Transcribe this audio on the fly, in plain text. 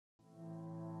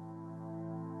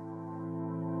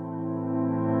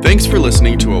Thanks for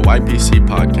listening to a YPC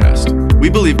podcast.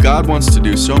 We believe God wants to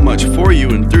do so much for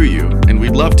you and through you, and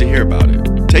we'd love to hear about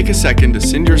it. Take a second to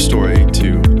send your story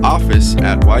to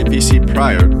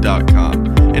office@ypcprior.com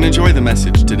and enjoy the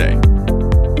message today.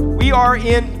 We are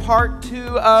in part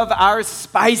 2 of our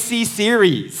spicy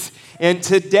series. And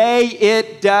today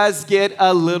it does get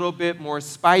a little bit more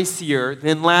spicier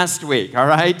than last week, all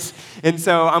right? And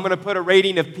so I'm going to put a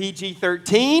rating of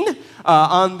PG-13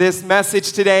 on this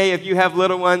message today. If you have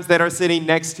little ones that are sitting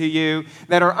next to you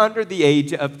that are under the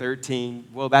age of 13,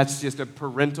 well, that's just a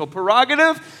parental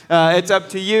prerogative. It's up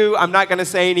to you. I'm not going to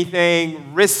say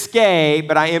anything risque,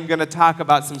 but I am going to talk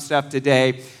about some stuff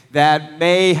today that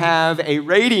may have a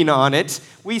rating on it.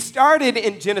 We started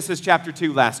in Genesis chapter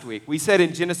 2 last week. We said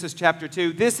in Genesis chapter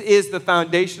 2, this is the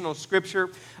foundational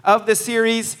scripture of the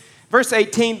series. Verse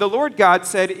 18, the Lord God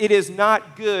said, "It is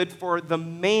not good for the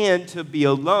man to be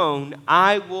alone.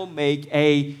 I will make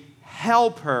a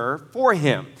helper for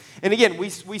him." And again, we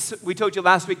told you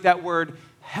last week that word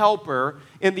helper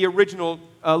in the original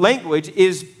language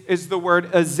is the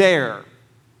word azer.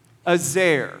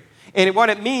 Azer. And what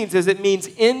it means is it means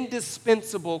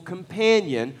indispensable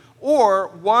companion, or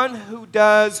one who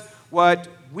does what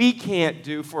we can't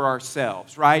do for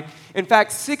ourselves, right? In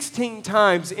fact, 16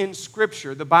 times in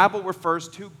Scripture, the Bible refers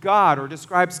to God or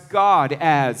describes God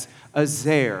as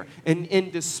Azer, an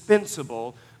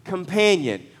indispensable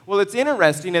companion. Well, it's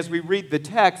interesting as we read the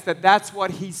text that that's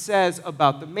what he says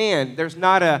about the man. There's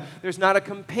not a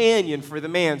companion for the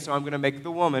man, so I'm going to make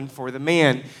the woman for the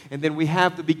man. And then we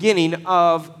have the beginning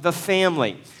of the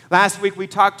family. Last week we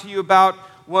talked to you about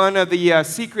one of the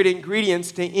secret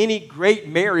ingredients to any great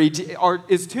marriage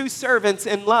is two servants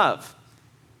in love.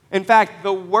 In fact,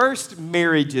 the worst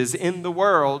marriages in the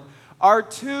world are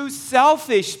two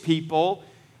selfish people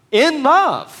in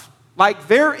love. Like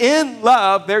they're in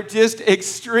love, they're just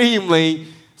extremely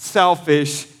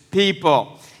selfish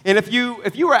people. And if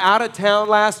you were out of town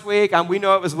last week, we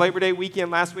know it was Labor Day weekend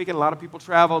last week, and a lot of people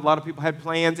traveled, a lot of people had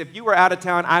plans. If you were out of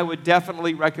town, I would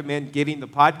definitely recommend getting the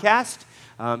podcast.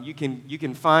 You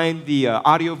can find the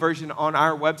audio version on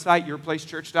our website,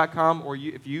 yourplacechurch.com, or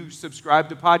if you subscribe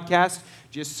to podcasts,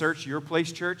 just search Your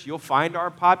Place Church. You'll find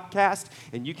our podcast,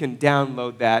 and you can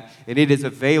download that, and it is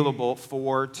available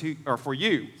for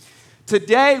you.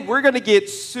 Today, we're going to get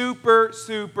super,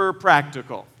 super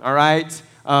practical, all right?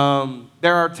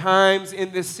 There are times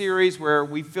in this series where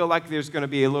we feel like there's going to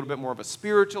be a little bit more of a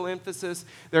spiritual emphasis.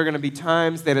 There are going to be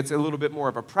times that it's a little bit more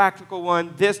of a practical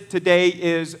one. This today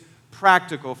is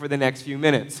practical for the next few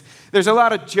minutes. There's a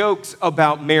lot of jokes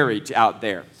about marriage out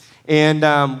there,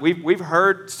 and we've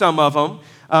heard some of them.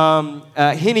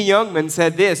 Henny Youngman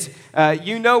said this,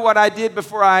 you know what I did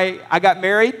before I got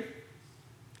married?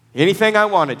 Anything I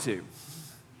wanted to.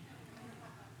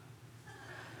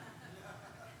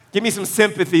 Give me some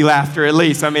sympathy laughter at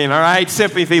least. All right?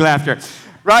 Sympathy laughter.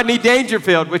 Rodney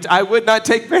Dangerfield, which I would not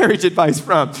take marriage advice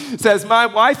from, says, my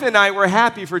wife and I were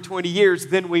happy for 20 years,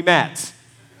 then we met.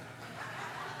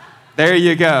 There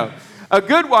you go. A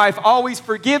good wife always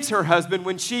forgives her husband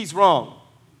when she's wrong.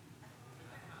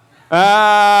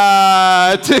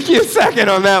 It took you a second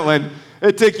on that one.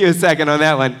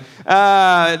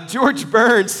 George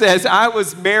Burns says, I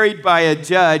was married by a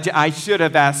judge. I should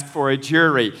have asked for a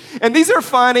jury. And these are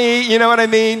funny, you know what I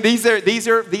mean? These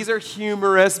are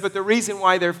humorous, but the reason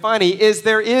why they're funny is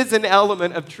there is an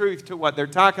element of truth to what they're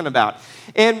talking about.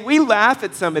 And we laugh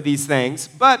at some of these things,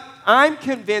 but I'm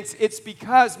convinced it's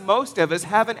because most of us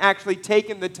haven't actually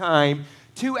taken the time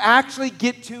to actually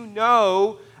get to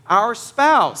know our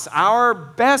spouse, our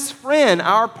best friend,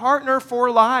 our partner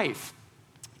for life.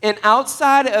 And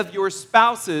outside of your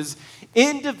spouse's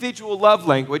individual love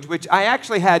language, which I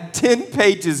actually had 10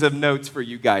 pages of notes for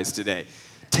you guys today.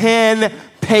 10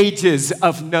 pages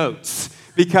of notes,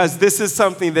 because this is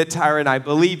something that Tyra and I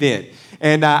believe in.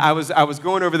 And I was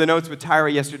going over the notes with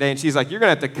Tyra yesterday, and she's like, you're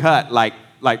going to have to cut like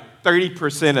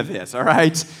 30% of this, all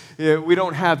right? We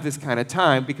don't have this kind of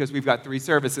time because we've got 3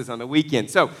 services on the weekend.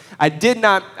 So I did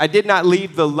not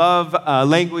leave the love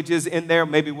languages in there.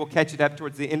 Maybe we'll catch it up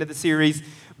towards the end of the series.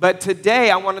 But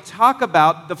today I want to talk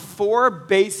about the 4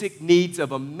 basic needs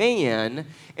of a man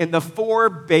and the 4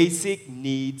 basic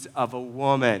needs of a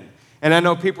woman. And I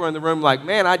know people are in the room like,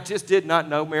 man, I just did not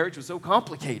know marriage was so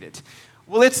complicated.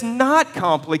 Well, it's not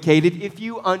complicated if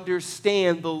you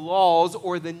understand the laws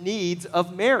or the needs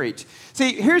of marriage.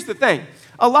 See, here's the thing.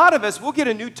 a lot of us, we'll get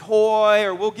a new toy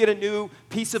or we'll get a new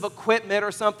piece of equipment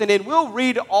or something, and we'll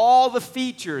read all the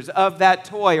features of that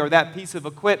toy or that piece of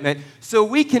equipment so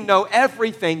we can know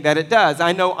everything that it does.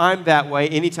 I know I'm that way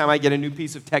anytime I get a new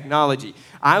piece of technology.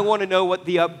 I want to know what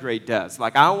the upgrade does.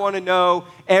 Like, I want to know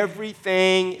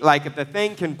everything. Like, if the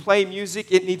thing can play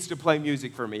music, it needs to play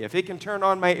music for me. If it can turn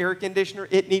on my air conditioner,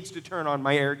 it needs to turn on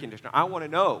my air conditioner. I want to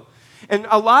know. And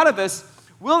a lot of us,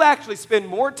 we'll actually spend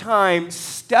more time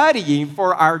studying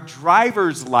for our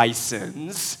driver's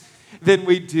license than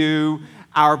we do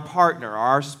our partner or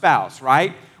our spouse,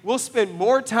 right? We'll spend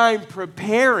more time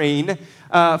preparing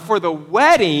for the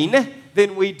wedding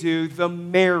than we do the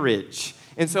marriage.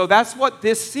 And so that's what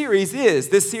this series is.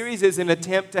 This series is an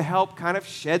attempt to help kind of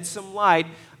shed some light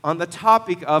on the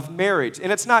topic of marriage.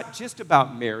 And it's not just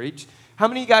about marriage. How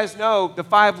many of you guys know the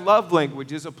 5 love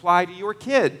languages apply to your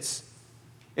kids?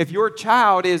 If your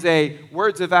child is a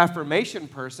words of affirmation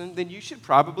person, then you should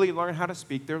probably learn how to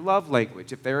speak their love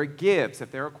language. If they're a gifts,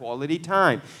 if they're a quality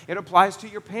time, it applies to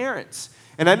your parents.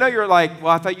 And I know you're like,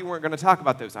 well, I thought you weren't going to talk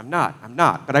about those. I'm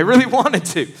not, but I really wanted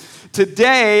to.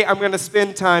 Today, I'm going to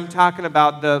spend time talking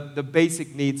about the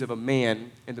basic needs of a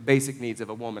man and the basic needs of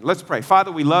a woman. Let's pray.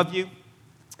 Father, we love you.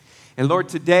 And Lord,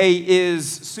 today is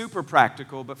super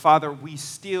practical, but Father, we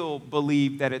still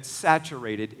believe that it's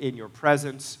saturated in your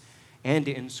presence and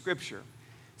in Scripture.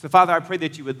 So, Father, I pray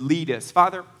that you would lead us.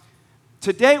 Father,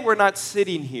 today we're not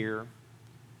sitting here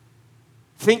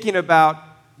thinking about,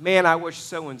 man, I wish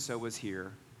so-and-so was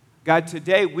here. God,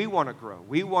 today we want to grow.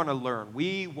 We want to learn.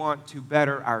 We want to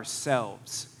better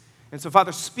ourselves. And so,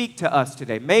 Father, speak to us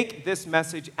today. Make this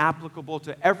message applicable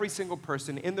to every single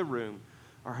person in the room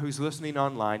or who's listening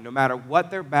online, no matter what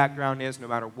their background is, no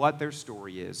matter what their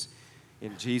story is.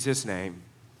 In Jesus' name,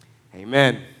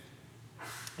 amen.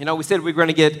 You know, we said we were going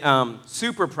to get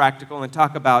super practical and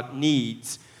talk about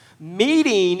needs.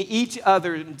 Meeting each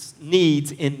other's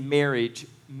needs in marriage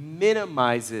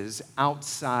minimizes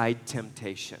outside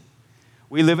temptation.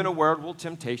 We live in a world where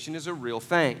temptation is a real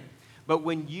thing. But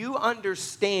when you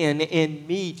understand and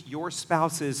meet your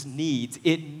spouse's needs,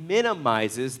 it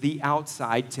minimizes the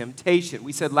outside temptation.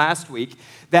 We said last week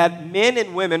that men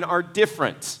and women are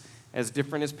different as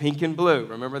pink and blue.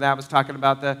 Remember that? I was talking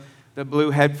about the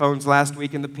blue headphones last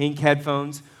week and the pink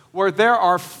headphones, where there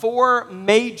are 4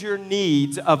 major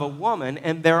needs of a woman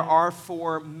and there are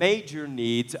 4 major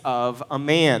needs of a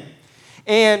man.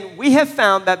 And we have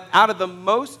found that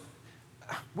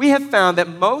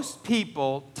most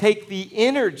people take the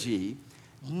energy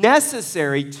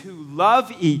necessary to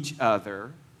love each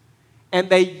other and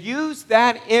they use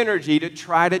that energy to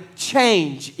try to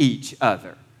change each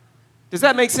other. Does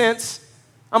that make sense?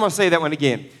 I'm going to say that one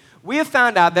again. We have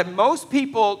found out that most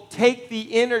people take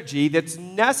the energy that's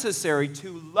necessary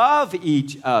to love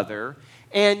each other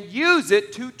and use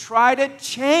it to try to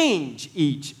change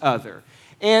each other.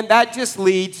 And that just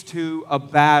leads to a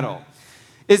battle.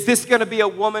 Is this going to be a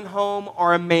woman home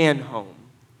or a man home?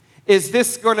 Is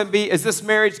this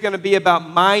marriage going to be about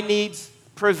my needs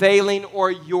prevailing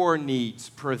or your needs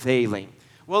prevailing?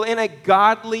 Well, in a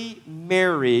godly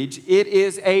marriage, it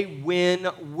is a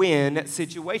win-win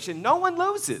situation. No one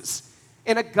loses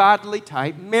in a godly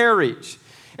type marriage.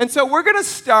 And so we're going to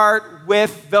start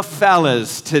with the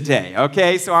fellas today,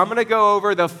 okay? So I'm going to go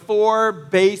over the 4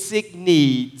 basic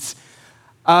needs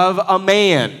of a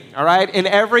man, all right? And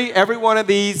every one of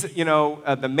these,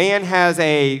 the man has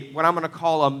what I'm going to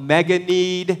call a mega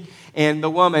need, and the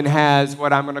woman has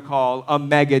what I'm going to call a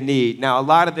mega need. Now, a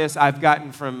lot of this I've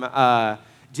gotten from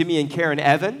Jimmy and Karen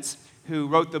Evans, who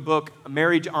wrote the book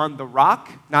Marriage on the Rock,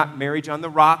 not Marriage on the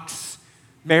Rocks,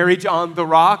 Marriage on the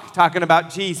Rock, talking about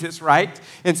Jesus, right?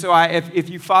 And so if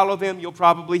you follow them, you'll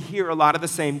probably hear a lot of the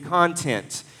same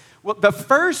content. Well, the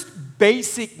first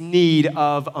basic need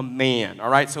of a man, all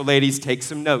right? So ladies, take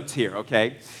some notes here,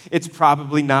 okay? It's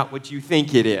probably not what you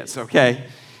think it is, okay?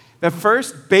 The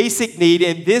first basic need,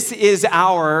 and this is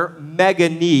our mega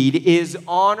need, is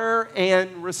honor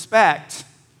and respect.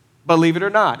 Believe it or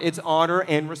not, it's honor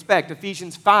and respect.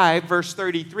 Ephesians 5, verse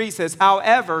 33 says,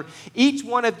 however, each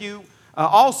one of you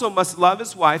also must love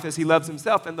his wife as he loves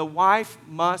himself, and the wife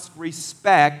must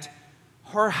respect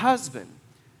her husband.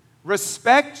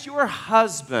 Respect your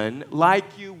husband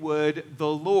like you would the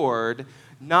Lord,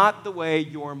 not the way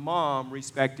your mom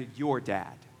respected your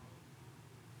dad.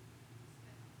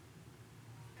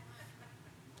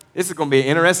 This is going to be an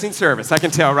interesting service, I can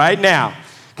tell right now.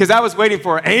 Because I was waiting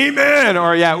for amen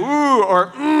or yeah, ooh, or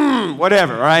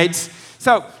whatever, right?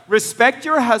 So respect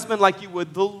your husband like you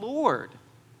would the Lord,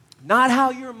 not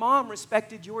how your mom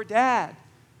respected your dad.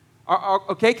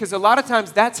 Okay, because a lot of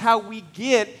times that's how we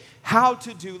get how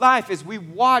to do life as we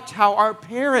watch how our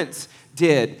parents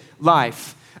did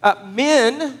life.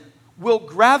 Men will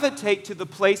gravitate to the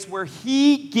place where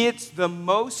he gets the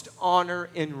most honor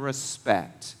and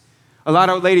respect. A lot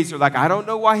of ladies are like, I don't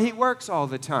know why he works all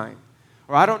the time,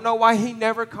 or I don't know why he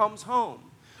never comes home.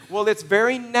 Well, it's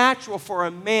very natural for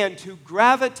a man to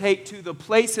gravitate to the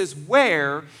places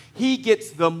where he gets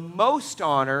the most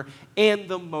honor and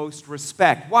the most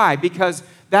respect. Why? Because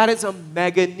that is a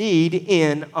mega need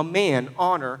in a man,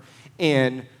 honor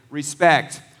and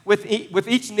respect. With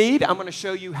each need, I'm going to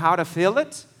show you how to fill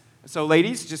it. So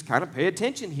ladies, just kind of pay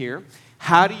attention here.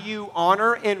 How do you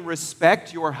honor and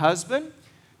respect your husband?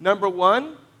 Number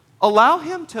one, allow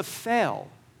him to fail.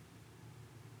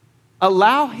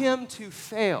 Allow him to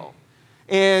fail.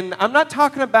 And I'm not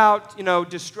talking about,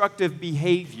 destructive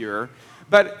behavior,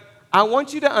 but I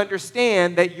want you to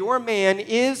understand that your man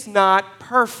is not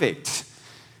perfect.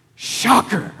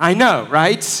 Shocker, I know,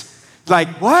 right? Like,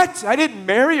 what? I didn't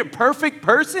marry a perfect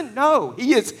person? No,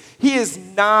 he is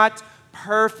not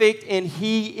perfect, and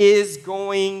he is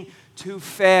going to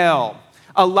fail.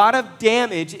 A lot of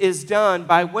damage is done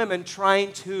by women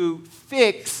trying to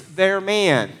fix their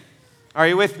man. Are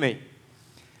you with me?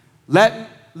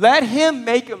 Let him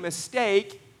make a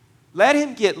mistake. Let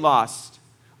him get lost.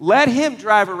 Let him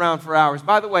drive around for hours.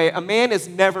 By the way, a man is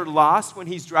never lost when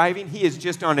he's driving. He is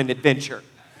just on an adventure.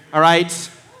 All right?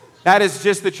 That is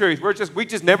just the truth. We've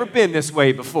just never been this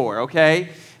way before,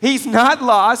 okay? He's not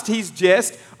lost. He's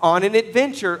just on an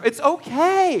adventure. It's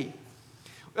okay.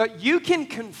 You can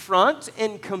confront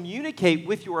and communicate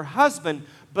with your husband,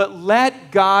 but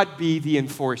let God be the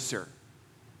enforcer.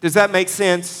 Does that make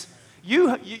sense?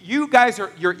 You guys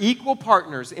you're equal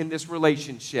partners in this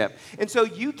relationship. And so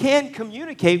you can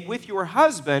communicate with your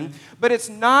husband, but it's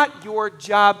not your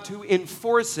job to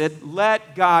enforce it.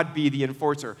 Let God be the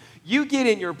enforcer. You get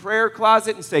in your prayer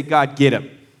closet and say, God, get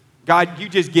him. God, you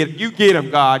just get him. You get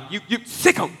him, God. You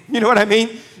sick him. You know what I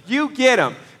mean? You get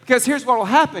him. Because here's what will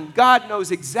happen. God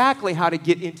knows exactly how to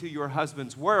get into your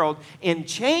husband's world and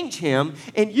change him,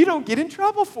 and you don't get in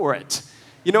trouble for it.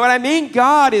 You know what I mean?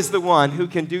 God is the one who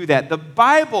can do that. The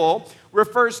Bible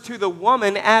refers to the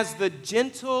woman as the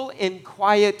gentle and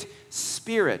quiet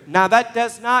spirit. Now, that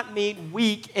does not mean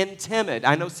weak and timid.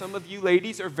 I know some of you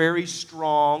ladies are very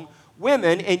strong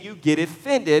women, and you get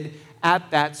offended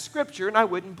at that scripture, and I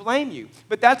wouldn't blame you.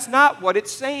 But that's not what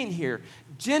it's saying here.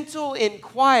 Gentle and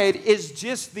quiet is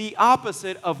just the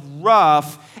opposite of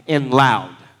rough and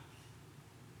loud.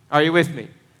 Are you with me?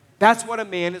 That's what a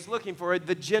man is looking for,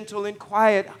 the gentle and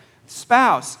quiet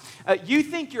spouse. You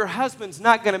think your husband's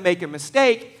not going to make a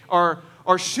mistake or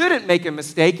shouldn't make a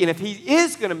mistake, and if he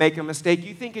is going to make a mistake,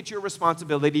 you think it's your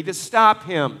responsibility to stop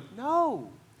him. No.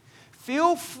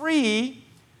 Feel free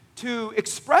to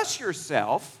express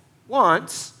yourself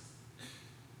once,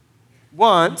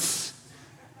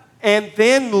 and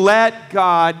then let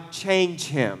God change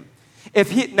him.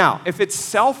 If it's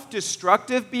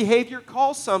self-destructive behavior,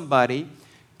 call somebody.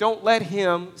 Don't let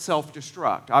him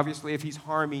self-destruct. Obviously, if he's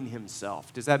harming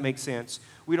himself. Does that make sense?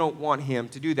 We don't want him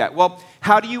to do that. Well,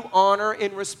 how do you honor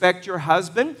and respect your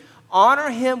husband? Honor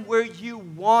him where you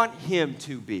want him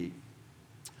to be.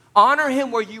 Honor him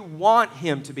where you want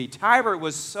him to be. Tyra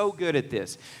was so good at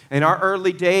this. In our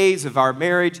early days of our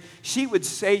marriage, she would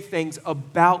say things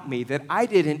about me that I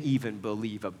didn't even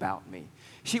believe about me.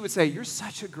 She would say, "You're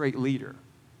such a great leader.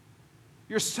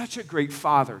 You're such a great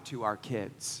father to our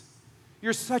kids.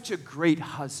 You're such a great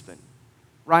husband,"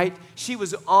 right? She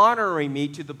was honoring me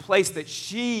to the place that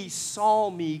she saw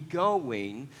me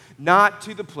going, not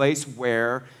to the place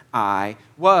where I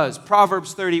was.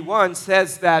 Proverbs 31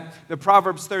 says that the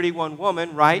Proverbs 31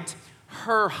 woman, right?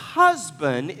 Her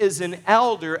husband is an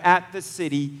elder at the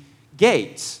city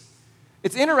gates.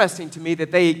 It's interesting to me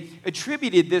that they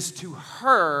attributed this to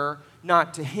her,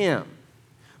 not to him.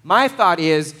 My thought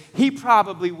is he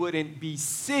probably wouldn't be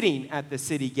sitting at the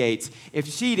city gates if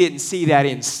she didn't see that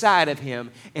inside of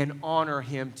him and honor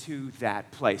him to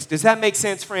that place. Does that make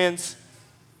sense, friends?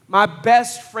 My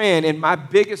best friend and my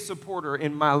biggest supporter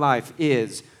in my life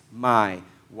is my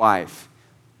wife.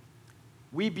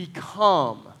 We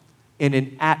become in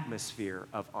an atmosphere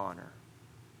of honor.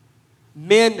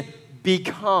 Men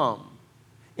become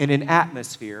in an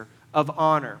atmosphere of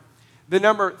honor. The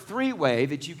number 3 way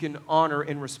that you can honor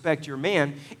and respect your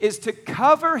man is to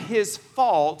cover his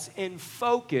faults and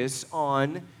focus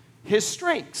on his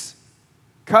strengths.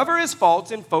 Cover his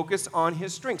faults and focus on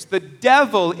his strengths. The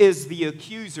devil is the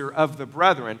accuser of the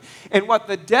brethren. And what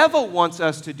the devil wants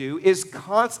us to do is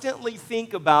constantly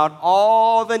think about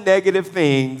all the negative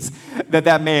things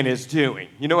that man is doing.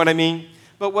 You know what I mean?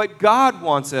 But what God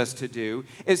wants us to do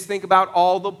is think about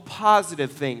all the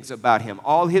positive things about him,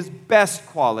 all his best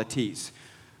qualities.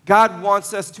 God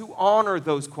wants us to honor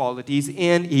those qualities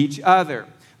in each other.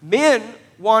 Men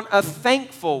want a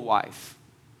thankful wife.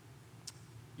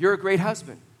 You're a great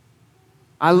husband.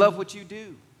 I love what you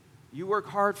do. You work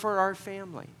hard for our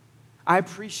family. I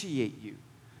appreciate you.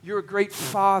 You're a great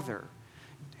father.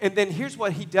 And then here's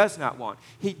what he does not want.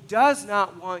 He does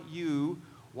not want you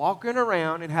walking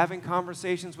around and having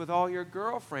conversations with all your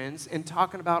girlfriends and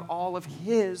talking about all of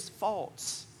his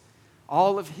faults,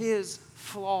 all of his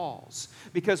flaws.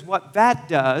 Because what that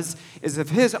does is if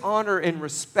his honor and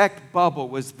respect bubble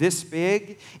was this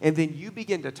big and then you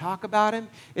begin to talk about him,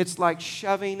 it's like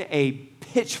shoving a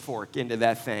pitchfork into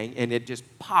that thing and it just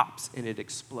pops and it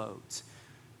explodes.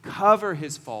 Cover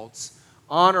his faults.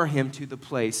 Honor him to the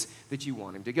place that you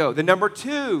want him to go. The number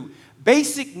 2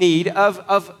 basic need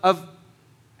of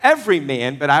every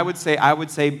man, but I would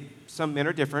say some men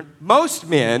are different. Most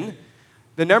men,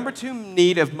 the number 2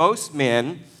 need of most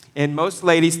men, and most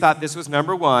ladies thought this was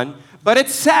number 1, but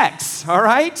it's sex, all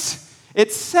right?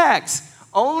 It's sex.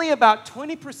 Only about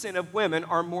 20% of women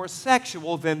are more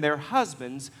sexual than their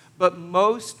husbands, but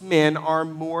most men are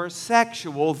more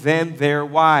sexual than their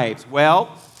wives.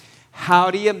 Well,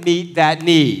 how do you meet that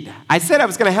need? I said I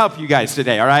was going to help you guys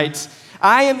today, all right?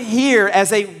 I am here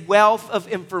as a wealth of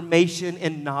information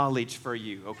and knowledge for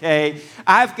you, okay?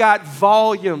 I've got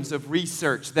volumes of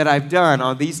research that I've done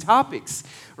on these topics,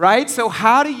 right? So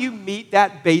how do you meet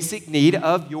that basic need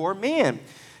of your man?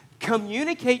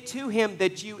 Communicate to him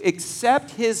that you accept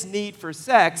his need for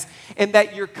sex and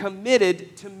that you're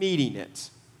committed to meeting it.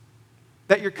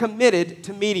 That you're committed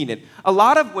to meeting it. A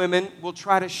lot of women will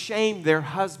try to shame their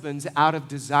husbands out of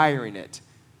desiring it.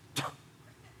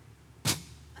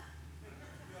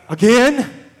 Again?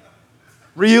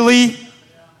 Really?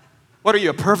 What are you,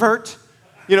 a pervert?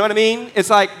 You know what I mean? It's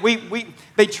like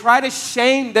they try to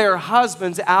shame their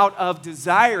husbands out of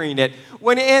desiring it.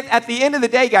 When at the end of the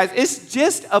day, guys, it's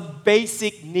just a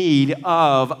basic need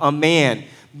of a man.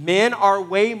 Men are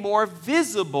way more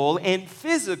visible and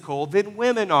physical than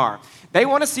women are. They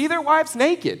want to see their wives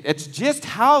naked. It's just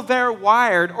how they're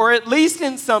wired, or at least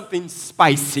in something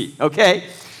spicy, okay?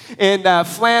 And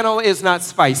flannel is not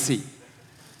spicy.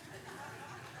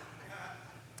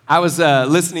 I was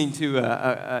listening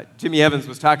to Jimmy Evans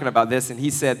was talking about this, and he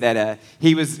said that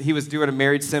he was doing a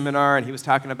marriage seminar, and he was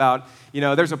talking about,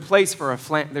 there's a place for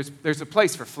there's a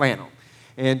place for flannel,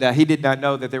 and he did not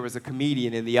know that there was a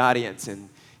comedian in the audience, and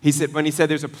he said when he said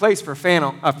there's a place for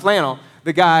flannel,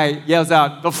 the guy yells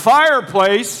out, "The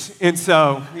fireplace!" And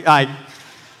so,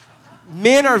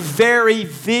 men are very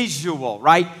visual,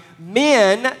 right?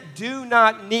 Men do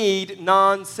not need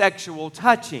non-sexual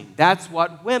touching. That's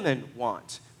what women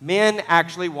want. Men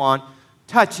actually want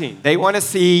touching. They want to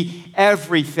see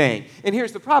everything. And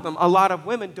here's the problem. A lot of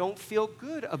women don't feel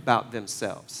good about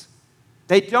themselves.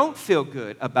 They don't feel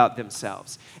good about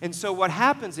themselves. And so what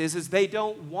happens is they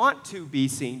don't want to be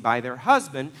seen by their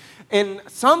husband. And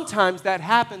sometimes that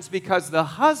happens because the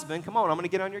husband, come on, I'm going to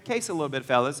get on your case a little bit,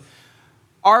 fellas,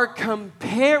 are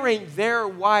comparing their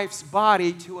wife's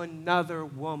body to another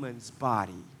woman's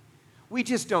body. We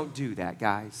just don't do that,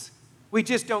 guys. We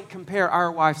just don't compare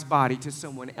our wife's body to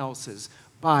someone else's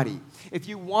body. If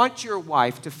you want your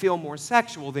wife to feel more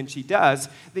sexual than she does,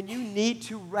 then you need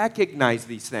to recognize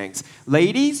these things.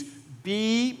 Ladies,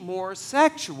 be more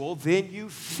sexual than you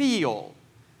feel.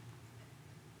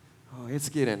 Oh, it's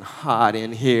getting hot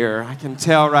in here. I can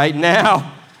tell right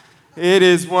now. It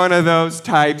is one of those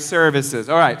type services.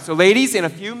 All right, so ladies, in a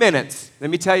few minutes, let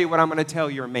me tell you what I'm going to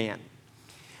tell your man.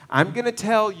 I'm going to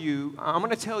tell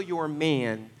your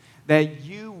man that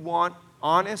you want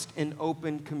honest and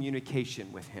open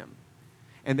communication with him.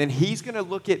 And then he's going to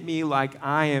look at me like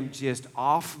I am just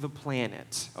off the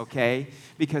planet, okay?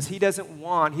 Because he doesn't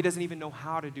even know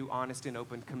how to do honest and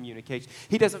open communication.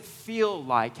 He doesn't feel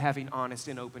like having honest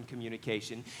and open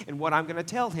communication. And what I'm going to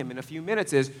tell him in a few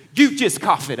minutes is, you just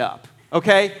cough it up,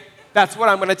 okay? That's what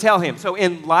I'm going to tell him. So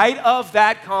in light of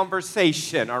that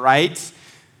conversation, all right,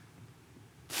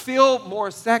 feel more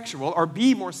sexual or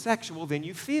be more sexual than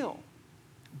you feel.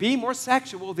 Be more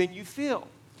sexual than you feel.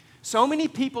 So many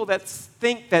people that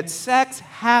think that sex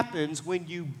happens when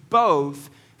you both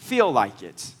feel like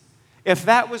it. If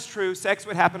that was true, sex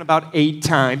would happen about 8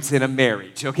 times in a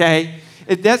marriage, okay?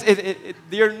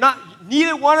 Neither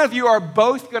one of you are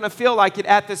both going to feel like it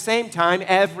at the same time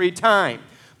every time.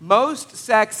 Most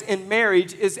sex in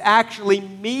marriage is actually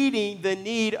meeting the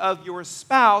need of your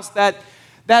spouse that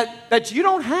you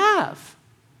don't have.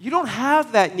 You don't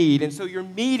have that need, and so you're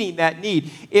meeting that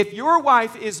need. If your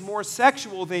wife is more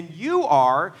sexual than you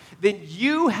are, then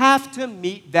you have to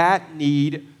meet that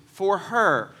need for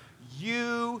her.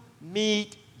 You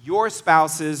meet your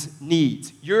spouse's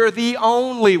needs. You're the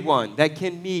only one that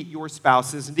can meet your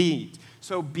spouse's needs.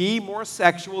 So be more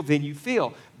sexual than you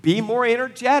feel. Be more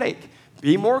energetic.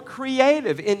 Be more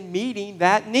creative in meeting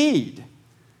that need.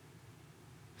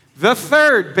 The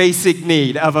third basic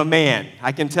need of a man,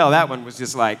 I can tell that one was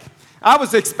just like, I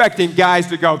was expecting guys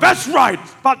to go, that's right,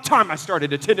 it's about time I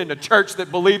started attending a church that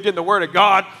believed in the Word of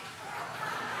God.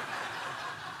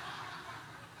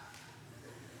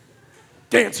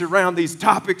 Dance around these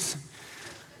topics.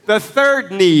 The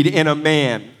third need in a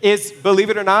man is, believe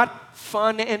it or not,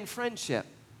 fun and friendship.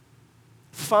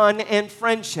 Fun and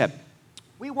friendship.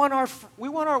 We want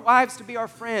our wives to be our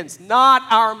friends, not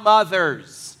our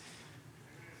mothers.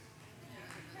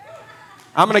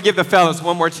 I'm going to give the fellas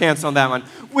one more chance on that one.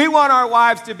 We want our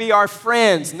wives to be our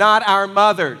friends, not our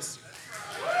mothers.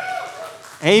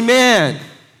 Amen.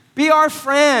 Be our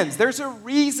friends. There's a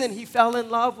reason he fell in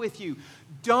love with you.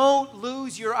 Don't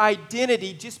lose your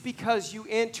identity just because you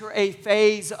enter a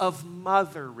phase of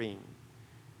mothering.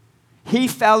 He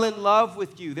fell in love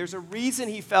with you. There's a reason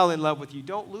he fell in love with you.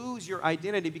 Don't lose your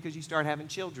identity because you start having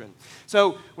children.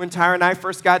 So when Tyra and I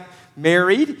first got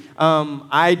married,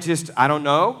 I don't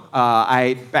know.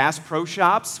 Bass Pro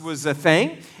Shops was a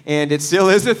thing, and it still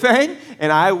is a thing.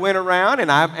 And I went around,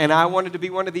 and I wanted to be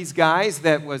one of these guys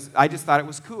I just thought it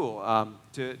was cool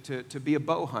to be a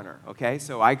bow hunter, okay?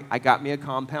 So I got me a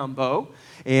compound bow,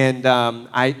 and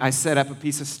I set up a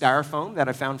piece of styrofoam that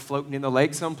I found floating in the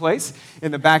lake someplace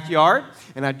in the backyard,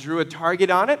 and I drew a target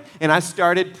on it, and I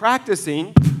started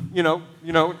practicing,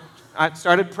 I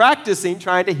started practicing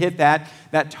trying to hit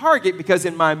that target because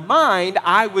in my mind,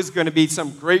 I was going to be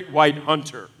some great white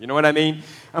hunter. You know what I mean?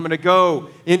 I'm going to go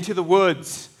into the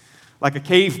woods like a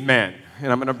caveman,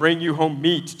 and I'm going to bring you home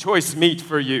meat, choice meat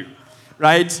for you,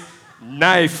 right?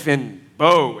 Knife and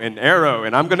bow and arrow,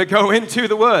 and I'm going to go into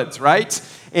the woods, right?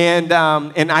 And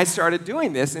I started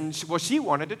doing this, and she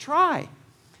wanted to try.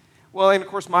 Well, and of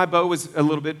course, my bow was a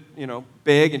little bit,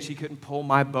 big, and she couldn't pull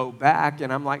my bow back.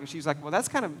 And she's like, well, that's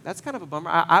kind of a bummer.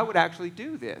 I would actually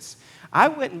do this. I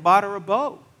went and bought her a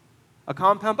bow, a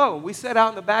compound bow. We set out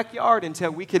in the backyard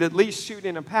until we could at least shoot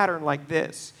in a pattern like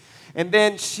this. And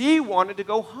then she wanted to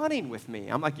go hunting with me.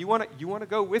 I'm like, you want to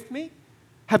go with me?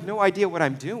 Have no idea what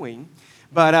I'm doing,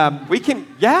 but we can,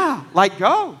 go.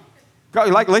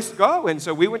 Let's go. And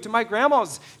so we went to my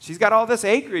grandma's. She's got all this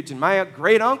acreage, and my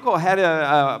great uncle had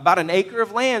about an acre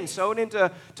of land sowed into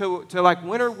like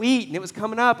winter wheat, and it was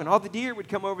coming up, and all the deer would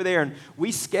come over there, and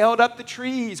we scaled up the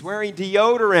trees wearing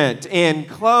deodorant and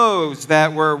clothes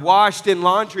that were washed in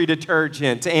laundry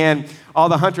detergent, and all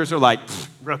the hunters are like,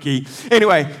 rookie.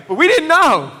 Anyway, but we didn't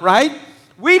know, right?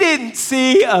 We didn't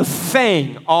see a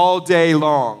thing all day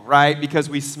long, right? Because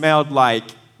we smelled like,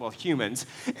 humans.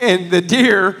 And the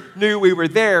deer knew we were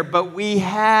there, but we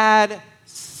had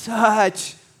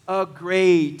such a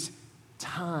great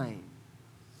time.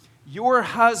 Your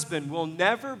husband will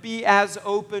never be as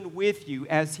open with you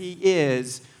as he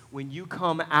is when you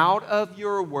come out of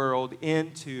your world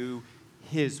into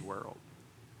his world.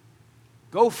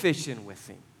 Go fishing with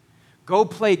him. Go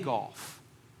play golf.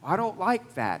 I don't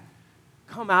like that.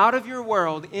 Come out of your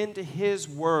world into his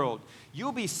world.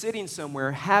 You'll be sitting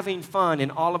somewhere having fun, and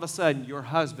all of a sudden your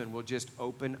husband will just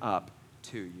open up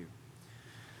to you.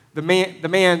 The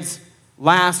man's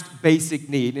last basic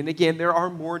need, and again, there are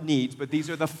more needs, but these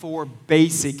are the 4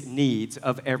 basic needs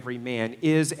of every man,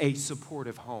 is a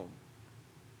supportive home.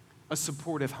 A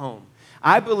supportive home.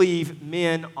 I believe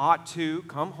men ought to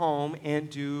come home and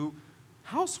do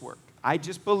housework. I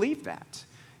just believe that.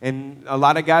 And a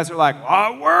lot of guys are like, well,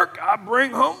 I work, I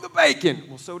bring home the bacon.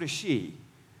 Well, so does she.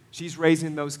 She's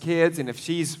raising those kids, and if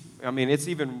it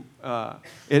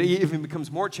even becomes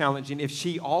more challenging if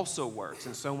she also works.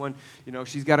 And someone,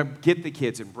 she's got to get the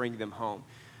kids and bring them home.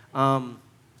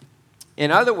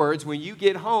 In other words, when you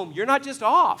get home, you're not just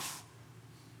off.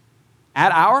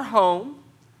 At our home,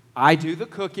 I do the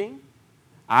cooking,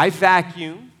 I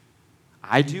vacuum,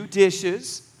 I do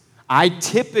dishes. I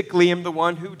typically am the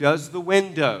one who does the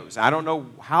windows. I don't know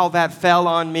how that fell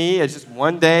on me. It's just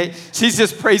one day. She's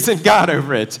just praising God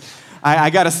over it. I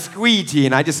got a squeegee,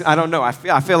 and I don't know. I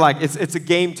feel like it's a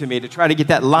game to me to try to get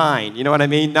that line. You know what I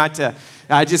mean? That's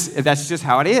just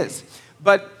how it is.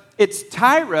 But it's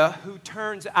Tyra who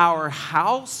turns our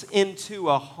house into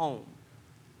a home.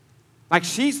 Like,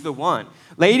 she's the one.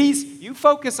 Ladies, you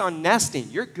focus on nesting.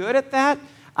 You're good at that.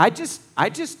 I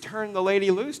just turned the lady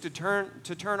loose to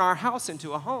turn our house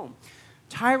into a home.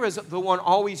 Tyra's the one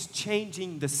always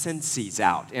changing the Scentsies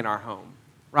out in our home,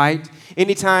 right?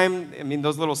 Anytime,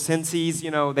 those little Scentsies,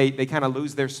 they kind of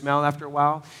lose their smell after a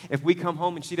while. If we come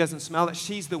home and she doesn't smell it,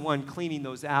 she's the one cleaning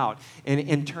those out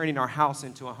and turning our house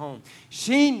into a home.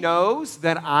 She knows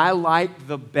that I like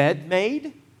the bed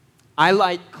made, I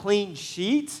like clean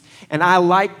sheets, and I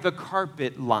like the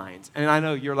carpet lines. And I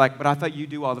know you're like, but I thought you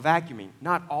do all the vacuuming.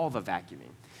 Not all the vacuuming.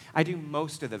 I do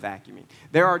most of the vacuuming.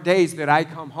 There are days that I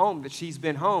come home that she's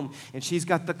been home and she's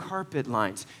got the carpet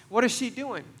lines. What is she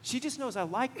doing? She just knows I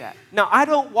like that. Now, I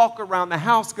don't walk around the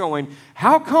house going,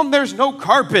 how come there's no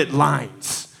carpet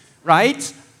lines,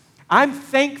 right? I'm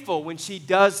thankful when she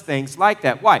does things like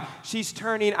that. Why? She's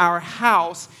turning our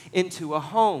house into a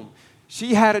home.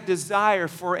 She had a desire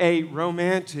for a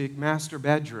romantic master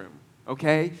bedroom.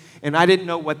 Okay? And I didn't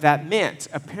know what that meant.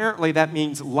 Apparently, that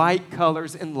means light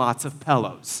colors and lots of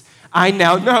pillows. I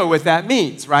now know what that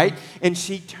means, right? And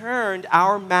she turned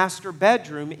our master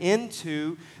bedroom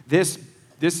into this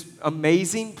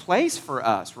amazing place for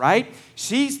us, right?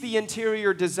 She's the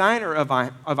interior designer of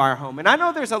our home. And I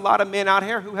know there's a lot of men out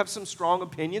here who have some strong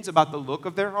opinions about the look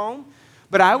of their home,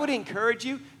 but I would encourage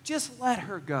you, just let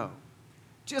her go.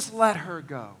 Just let her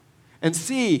go and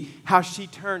see how she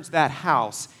turns that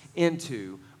house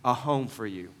into a home for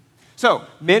you. So,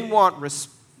 men want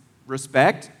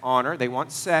respect, honor, they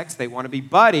want sex, they want to be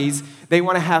buddies, they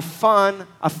want to have fun,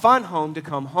 a fun home to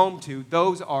come home to.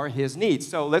 Those are his needs.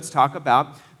 So, let's talk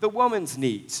about the woman's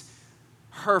needs.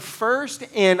 Her first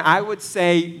and I would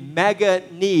say mega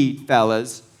need,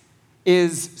 fellas,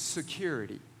 is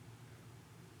security.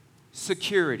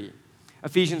 Security.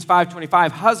 Ephesians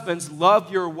 5:25, husbands,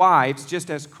 love your wives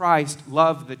just as Christ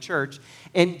loved the church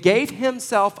and gave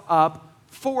himself up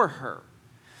for her.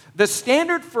 The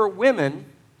standard for women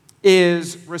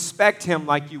is respect him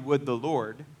like you would the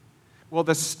Lord. Well,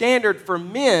 the standard for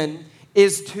men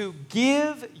is to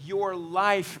give your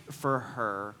life for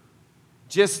her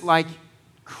just like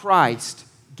Christ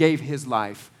gave his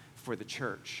life for the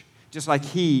church, just like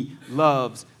he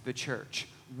loves the church.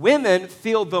 Women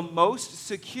feel the most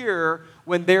secure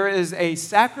when there is a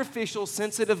sacrificial,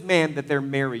 sensitive man that they're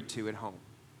married to at home.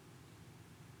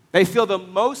 They feel the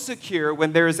most secure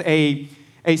when there's a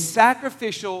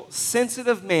sacrificial,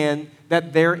 sensitive man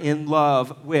that they're in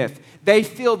love with. They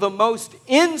feel the most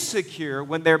insecure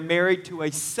when they're married to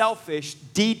a selfish,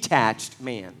 detached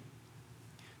man.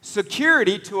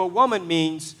 Security to a woman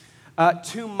means,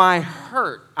 to my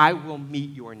hurt, I will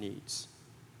meet your needs.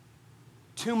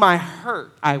 To my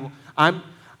hurt, I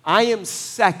am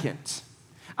second.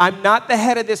 I'm not the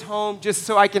head of this home just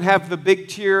so I can have the big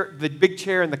chair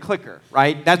and the clicker,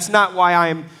 right? That's not why I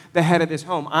am the head of this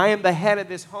home. I am the head of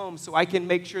this home so I can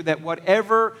make sure that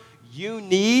whatever you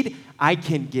need, I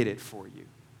can get it for you.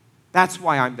 That's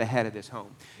why I'm the head of this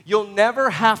home. You'll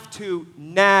never have to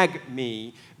nag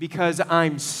me because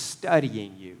I'm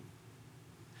studying you.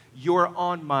 You're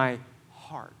on my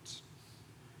heart.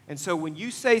 And so when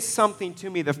you say something to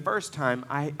me the first time,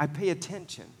 I pay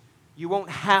attention. You won't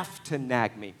have to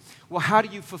nag me. Well, how do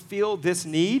you fulfill this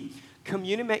need?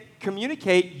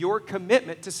 Communicate your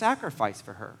commitment to sacrifice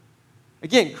for her.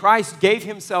 Again, Christ gave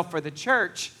himself for the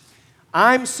church.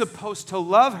 I'm supposed to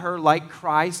love her like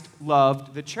Christ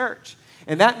loved the church.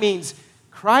 And that means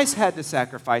Christ had to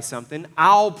sacrifice something.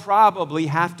 I'll probably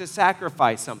have to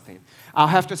sacrifice something. I'll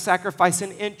have to sacrifice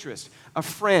an interest, a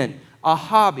friend, a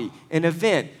hobby, an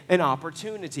event, an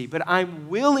opportunity. But I'm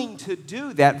willing to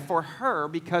do that for her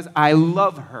because I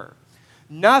love her.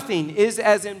 Nothing is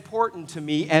as important to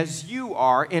me as you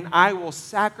are, and I will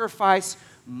sacrifice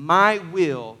my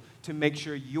will to make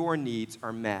sure your needs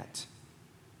are met.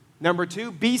 Number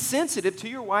 2, be sensitive to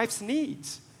your wife's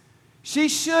needs. She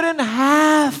shouldn't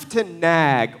have to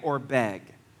nag or beg.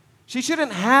 She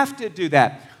shouldn't have to do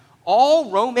that.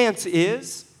 All romance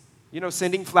is,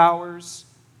 sending flowers,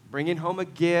 bringing home a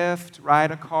gift,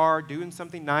 write a card, doing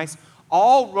something nice.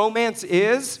 All romance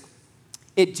is,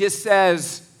 it just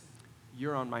says,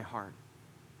 you're on my heart.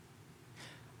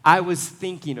 I was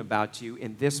thinking about you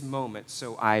in this moment,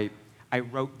 so I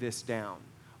wrote this down,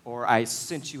 or I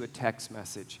sent you a text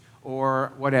message,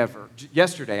 or whatever.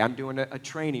 Yesterday, I'm doing a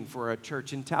training for a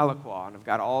church in Tahlequah, and I've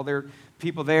got all their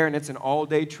people there, and it's an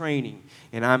all-day training,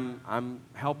 and I'm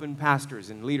helping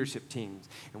pastors and leadership teams,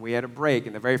 and we had a break,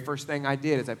 and the very first thing I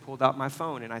did is I pulled out my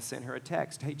phone, and I sent her a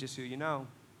text. Hey, just so you know,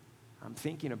 I'm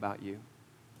thinking about you.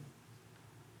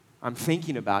 I'm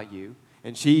thinking about you.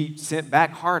 And she sent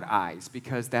back heart eyes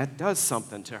because that does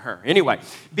something to her. Anyway,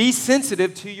 be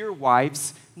sensitive to your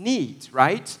wife's needs,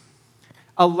 right?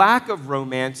 A lack of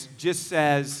romance just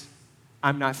says,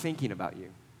 I'm not thinking about you.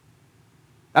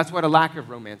 That's what a lack of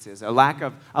romance is. A lack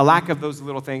of those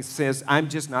little things says, I'm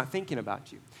just not thinking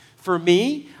about you. For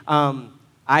me,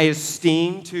 I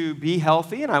esteem to be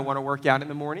healthy, and I want to work out in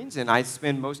the mornings, and I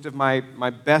spend most of my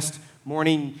best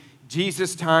morning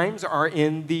Jesus times are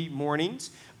in the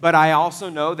mornings. But I also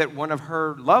know that one of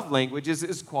her love languages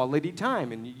is quality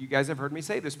time. And you guys have heard me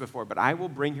say this before, but I will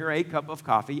bring her a cup of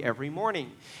coffee every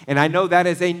morning. And I know that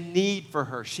is a need for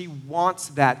her. She wants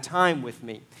that time with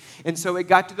me. And so it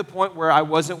got to the point where I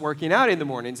wasn't working out in the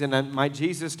mornings, and my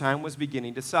Jesus time was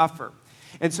beginning to suffer.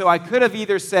 And so I could have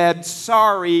either said,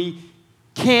 sorry,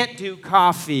 can't do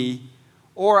coffee,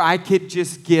 or I could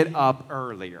just get up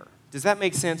earlier. Does that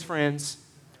make sense, friends?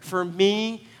 For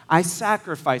me, I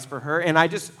sacrifice for her, and I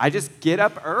just get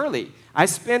up early. I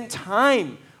spend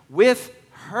time with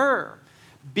her.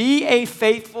 Be a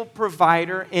faithful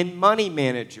provider and money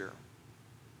manager.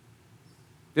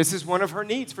 This is one of her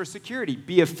needs for security.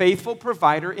 Be a faithful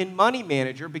provider and money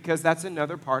manager, because that's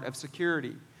another part of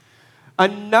security.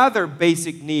 Another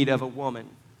basic need of a woman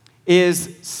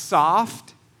is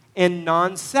soft and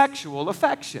non-sexual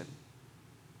affection.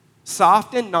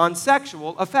 Soft and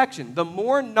non-sexual affection. The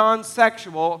more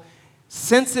non-sexual,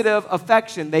 sensitive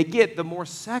affection they get, the more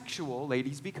sexual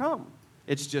ladies become.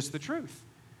 It's just the truth.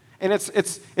 And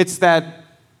it's that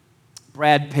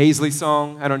Brad Paisley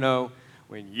song, I don't know,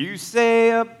 when you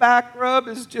say a back rub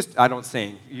is just, I don't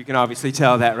sing, you can obviously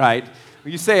tell that, right?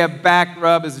 When you say a back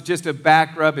rub is just a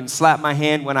back rub and slap my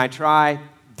hand when I try,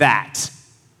 that's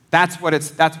what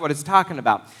it's talking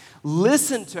about.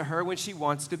 Listen to her when she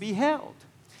wants to be held.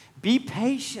 Be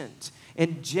patient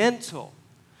and gentle.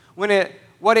 What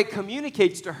it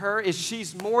communicates to her is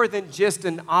she's more than just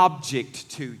an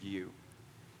object to you.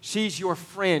 She's your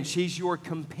friend. She's your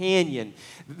companion.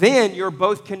 Then you're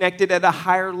both connected at a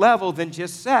higher level than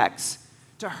just sex.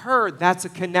 To her, that's a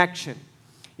connection.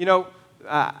 You know,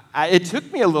 it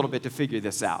took me a little bit to figure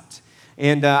this out.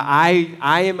 And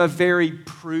I am a very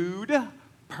prude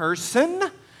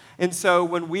person. And so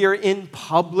when we are in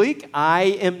public,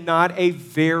 I am not a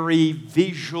very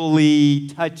visually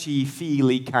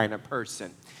touchy-feely kind of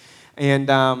person. And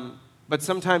but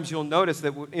sometimes you'll notice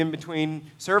that in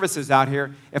between services out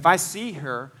here, if I see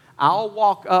her, I'll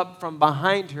walk up from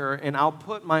behind her and I'll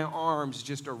put my arms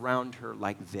just around her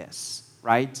like this,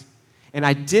 right? And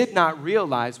I did not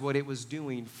realize what it was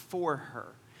doing for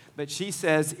her. But she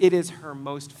says it is her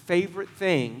most favorite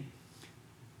thing.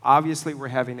 Obviously, we're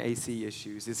having AC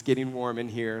issues. It's getting warm in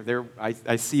here.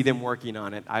 I see them working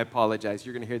on it. I apologize.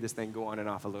 You're going to hear this thing go on and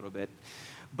off a little bit.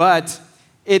 But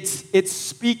it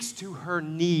speaks to her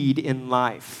need in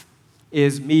life,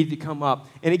 is me to come up.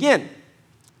 And again,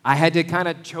 I had to kind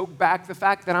of choke back the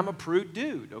fact that I'm a prude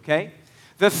dude, okay?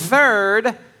 The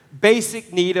third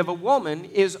basic need of a woman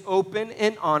is open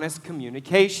and honest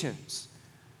communications.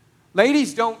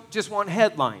 Ladies don't just want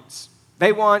headlines.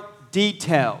 They want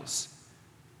details.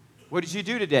 What did you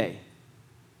do today?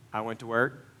 I went to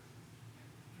work.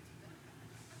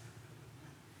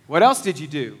 What else did you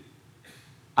do?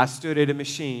 I stood at a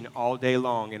machine all day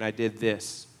long and I did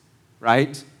this,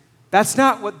 right? That's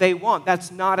not what they want. That's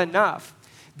not enough.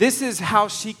 This is how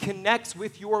she connects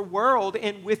with your world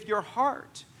and with your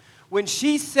heart. When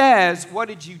she says, what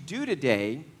did you do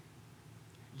today?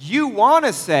 You want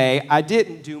to say, I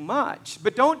didn't do much.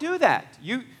 But don't do that.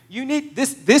 You need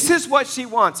this. This is what she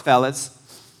wants, fellas.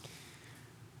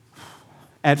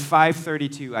 At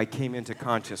 5:32, I came into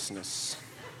consciousness.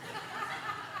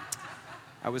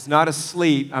 I was not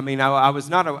asleep. I was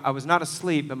not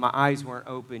asleep, but my eyes weren't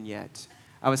open yet.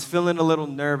 I was feeling a little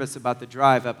nervous about the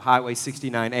drive up Highway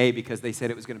 69A because they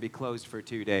said it was going to be closed for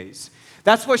 2 days.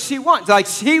 That's what she wants. Like,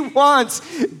 she wants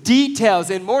details,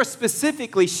 and more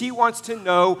specifically, she wants to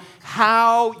know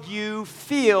how you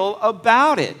feel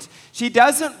about it. She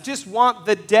doesn't just want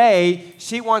the day,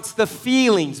 she wants the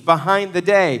feelings behind the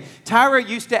day. Tyra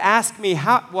used to ask me,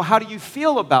 how do you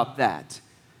feel about that?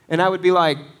 And I would be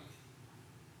like,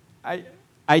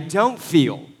 I don't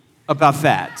feel about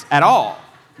that at all.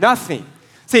 Nothing.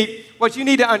 See, what you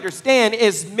need to understand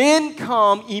is men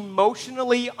come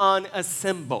emotionally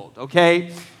unassembled,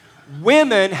 okay?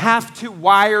 Women have to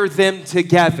wire them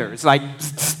together. It's like,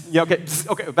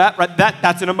 okay,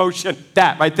 that's an emotion.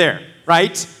 That right there,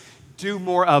 right? Do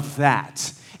more of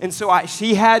that. And so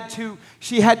she had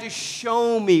to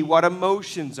show me what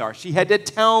emotions are. She had to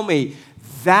tell me,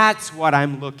 that's what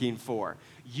I'm looking for.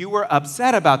 You were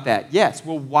upset about that. Yes.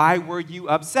 Well, why were you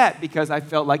upset? Because I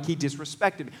felt like he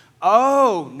disrespected me.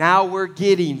 Oh, now we're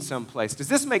getting someplace. Does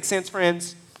this make sense,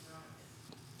 friends?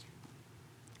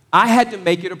 I had to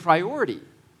make it a priority.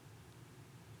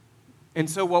 And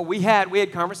so what we had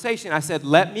conversation. I said,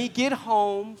 let me get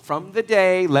home from the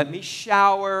day, let me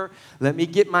shower, let me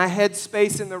get my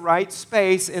headspace in the right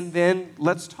space, and then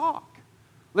let's talk.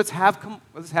 Let's have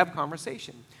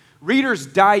conversation. Reader's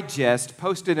Digest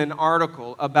posted an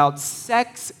article about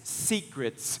sex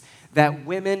secrets that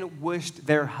women wished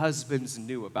their husbands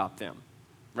knew about them,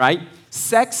 right?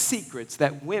 Sex secrets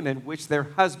that women wish their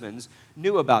husbands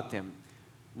knew about them.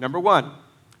 Number 1,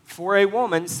 for a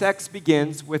woman, sex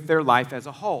begins with their life as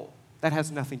a whole. That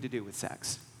has nothing to do with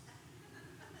sex.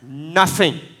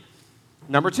 Nothing.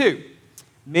 Number 2,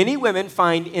 many women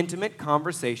find intimate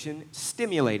conversation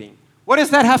stimulating. What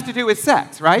does that have to do with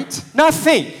sex, right?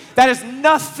 Nothing. That is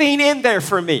nothing in there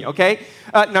for me, okay?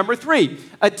 Number 3,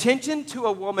 attention to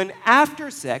a woman after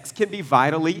sex can be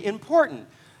vitally important.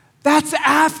 That's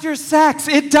after sex.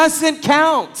 It doesn't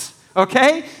count,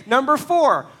 okay? Number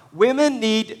 4, women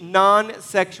need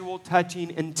non-sexual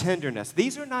touching and tenderness.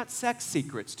 These are not sex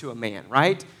secrets to a man,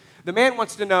 right? The man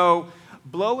wants to know,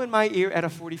 blow in my ear at a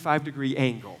 45-degree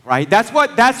angle, right? That's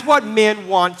what men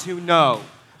want to know.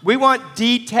 We want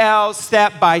details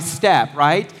step by step,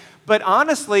 right? But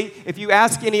honestly, if you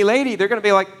ask any lady, they're going to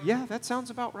be like, yeah, that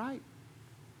sounds about right.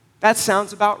 That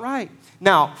sounds about right.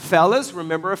 Now, fellas,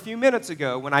 remember a few minutes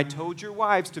ago when I told your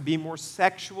wives to be more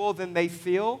sexual than they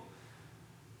feel?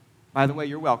 By the way,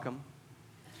 you're welcome.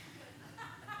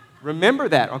 Remember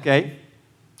that, okay?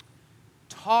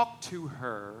 Talk to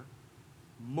her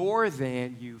more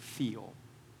than you feel.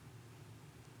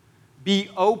 Be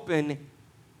open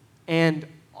and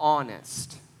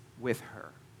honest with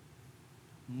her.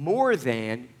 More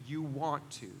than you want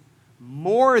to.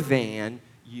 More than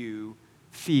you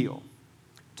feel.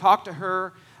 Talk to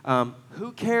her.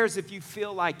 Who cares if you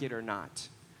feel like it or not?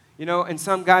 You know, and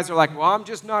some guys are like, well, I'm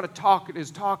just not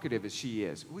as talkative as she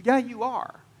is. Well, yeah, you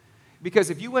are.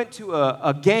 Because if you went to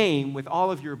a game with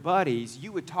all of your buddies,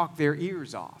 you would talk their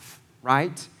ears off,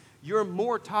 right? You're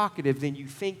more talkative than you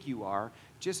think you are.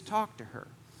 Just talk to her.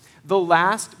 The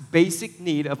last basic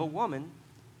need of a woman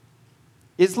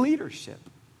is leadership.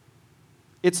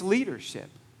 It's leadership.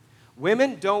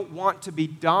 Women don't want to be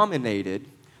dominated,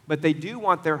 but they do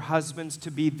want their husbands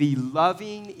to be the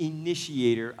loving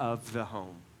initiator of the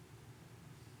home.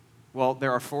 Well,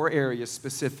 there are 4 areas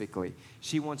specifically.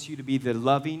 She wants you to be the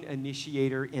loving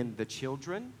initiator in the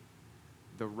children,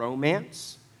 the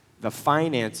romance, the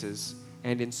finances,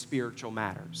 and in spiritual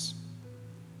matters.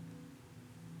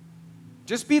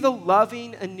 Just be the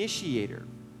loving initiator.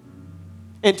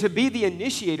 And to be the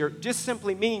initiator just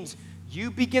simply means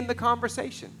you begin the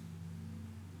conversation.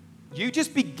 You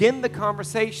just begin the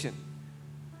conversation.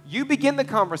 You begin the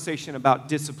conversation about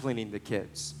disciplining the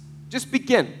kids. Just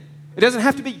begin. It doesn't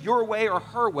have to be your way or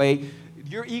her way.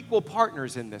 You're equal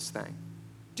partners in this thing.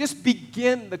 Just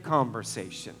begin the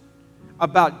conversation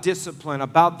about discipline,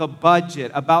 about the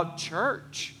budget, about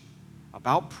church,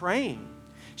 about praying.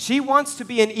 She wants to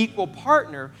be an equal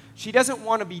partner. She doesn't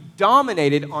want to be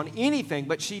dominated on anything,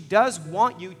 but she does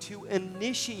want you to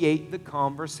initiate the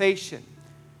conversation.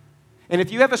 And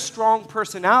if you have a strong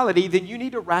personality, then you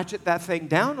need to ratchet that thing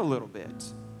down a little bit.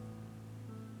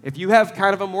 If you have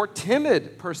kind of a more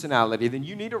timid personality, then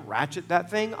you need to ratchet that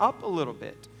thing up a little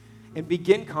bit and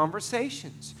begin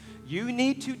conversations. You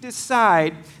need to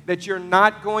decide that you're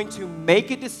not going to make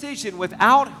a decision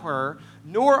without her,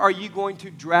 nor are you going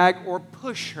to drag or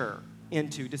push her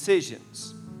into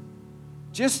decisions.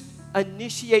 Just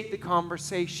initiate the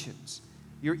conversations.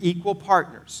 You're equal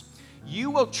partners.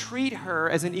 You will treat her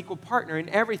as an equal partner in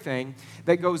everything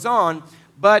that goes on,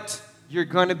 but you're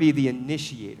going to be the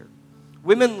initiator.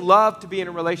 Women love to be in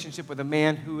a relationship with a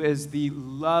man who is the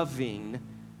loving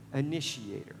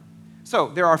initiator. So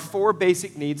there are 4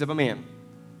 basic needs of a man: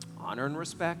 honor and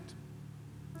respect,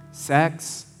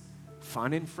 sex,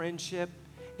 fun and friendship,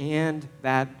 and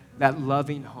that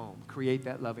loving home. Create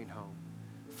that loving home.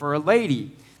 For a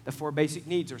lady, the 4 basic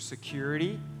needs are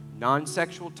security,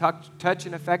 non-sexual touch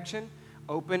and affection,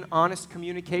 open, honest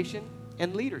communication,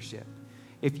 and leadership.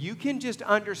 If you can just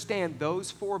understand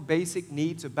those 4 basic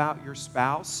needs about your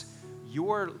spouse,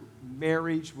 your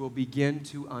marriage will begin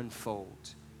to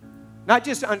unfold. Not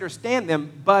just understand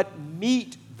them, but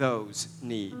meet those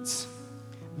needs.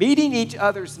 Meeting each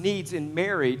other's needs in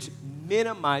marriage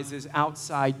minimizes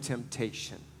outside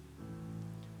temptation.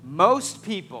 Most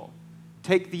people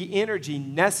take the energy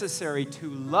necessary to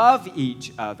love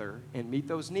each other and meet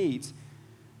those needs.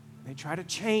 They try to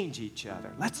change each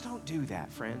other. Let's don't do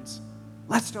that, friends.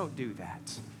 Let's don't do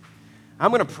that.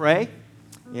 I'm going to pray,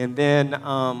 and then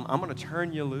I'm going to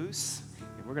turn you loose,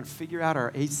 and we're going to figure out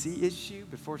our AC issue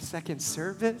before second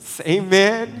service.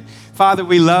 Amen. Father,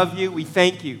 we love you. We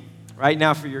thank you right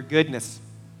now for your goodness.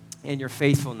 and your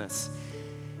faithfulness.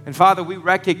 And Father, we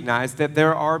recognize that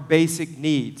there are basic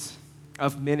needs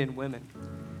of men and women.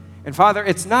 And Father,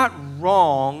 it's not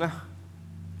wrong,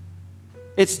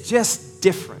 it's just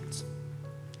different.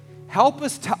 Help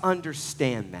us to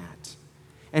understand that.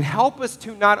 And help us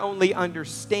to not only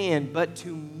understand, but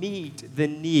to meet the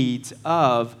needs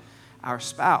of our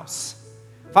spouse.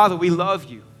 Father, we love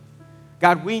you.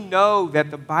 God, we know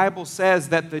that the Bible says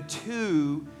that the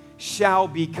two shall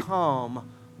become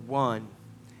one.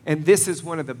 And this is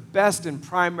one of the best and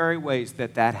primary ways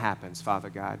that that happens, Father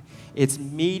God. It's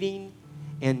meeting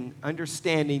and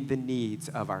understanding the needs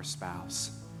of our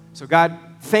spouse. So God,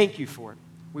 thank you for it.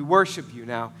 We worship you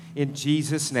now in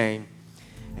Jesus' name.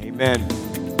 Amen.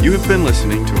 You have been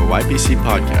listening to a YPC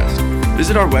podcast.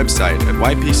 Visit our website at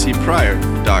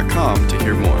ypcprior.com to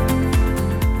hear more.